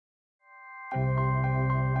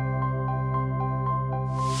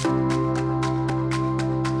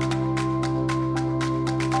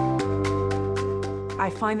I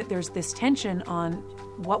find that there's this tension on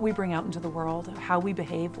what we bring out into the world, how we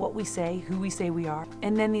behave, what we say, who we say we are,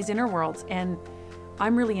 and then these inner worlds. And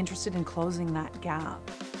I'm really interested in closing that gap.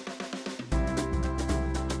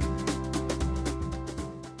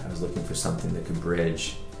 I was looking for something that could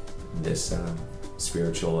bridge this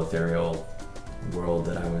spiritual, ethereal world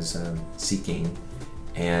that I was seeking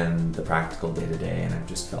and the practical day-to-day, and I've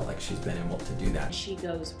just felt like she's been able to do that. She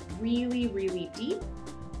goes really, really deep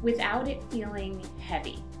without it feeling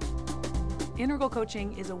heavy. Integral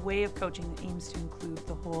coaching is a way of coaching that aims to include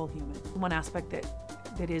the whole human. One aspect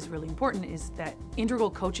that is really important is that integral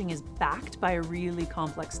coaching is backed by a really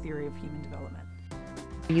complex theory of human development.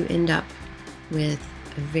 You end up with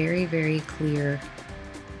a very, very clear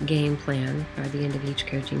game plan by the end of each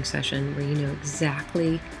coaching session where you know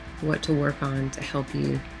exactly what to work on to help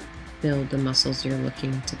you build the muscles you're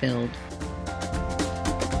looking to build.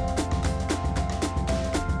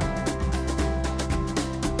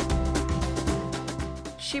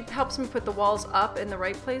 She helps me put the walls up in the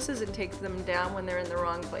right places and takes them down when they're in the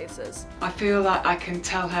wrong places. I feel like I can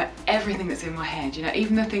tell her everything that's in my head, you know,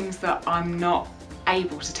 even the things that I'm not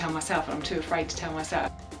able to tell myself and I'm too afraid to tell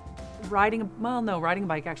myself. Riding a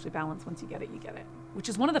bike actually balance. Once you get it, you get it. Which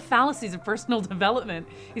is one of the fallacies of personal development,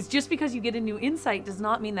 is just because you get a new insight does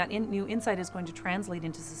not mean that new insight is going to translate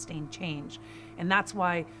into sustained change. And that's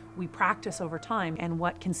why we practice over time, and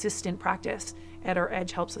what consistent practice at our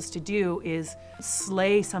Edge helps us to do is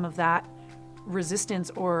slay some of that resistance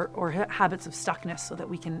or habits of stuckness so that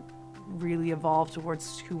we can really evolve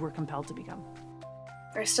towards who we're compelled to become.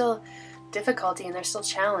 There's still difficulty and there's still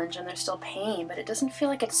challenge and there's still pain, but it doesn't feel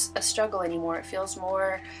like it's a struggle anymore. It feels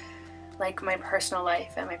more like my personal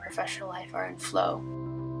life and my professional life are in flow.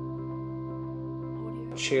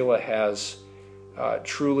 Chela has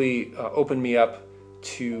truly opened me up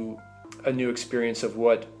to a new experience of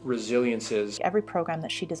what resilience is. Every program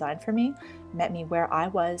that she designed for me met me where I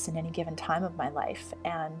was in any given time of my life,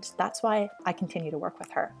 and that's why I continue to work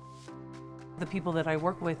with her. The people that I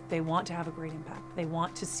work with, they want to have a great impact. They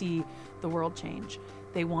want to see the world change.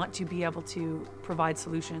 They want to be able to provide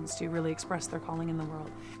solutions to really express their calling in the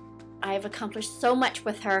world. I have accomplished so much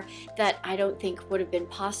with her that I don't think would have been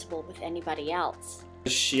possible with anybody else.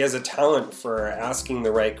 She has a talent for asking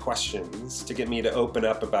the right questions to get me to open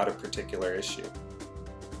up about a particular issue.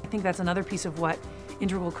 I think that's another piece of what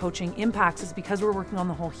integral coaching impacts, is because we're working on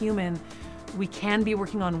the whole human, we can be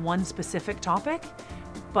working on one specific topic,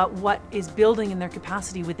 but what is building in their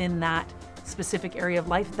capacity within that specific area of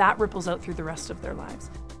life, that ripples out through the rest of their lives.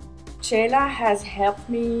 Chela has helped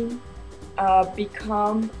me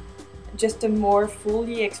become just a more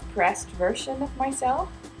fully expressed version of myself.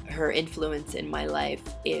 Her influence in my life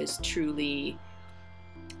is truly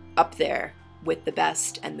up there with the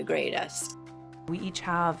best and the greatest. We each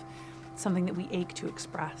have something that we ache to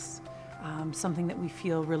express, something that we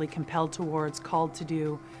feel really compelled towards, called to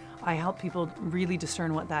do. I help people really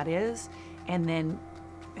discern what that is and then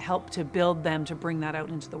help to build them to bring that out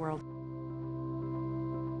into the world.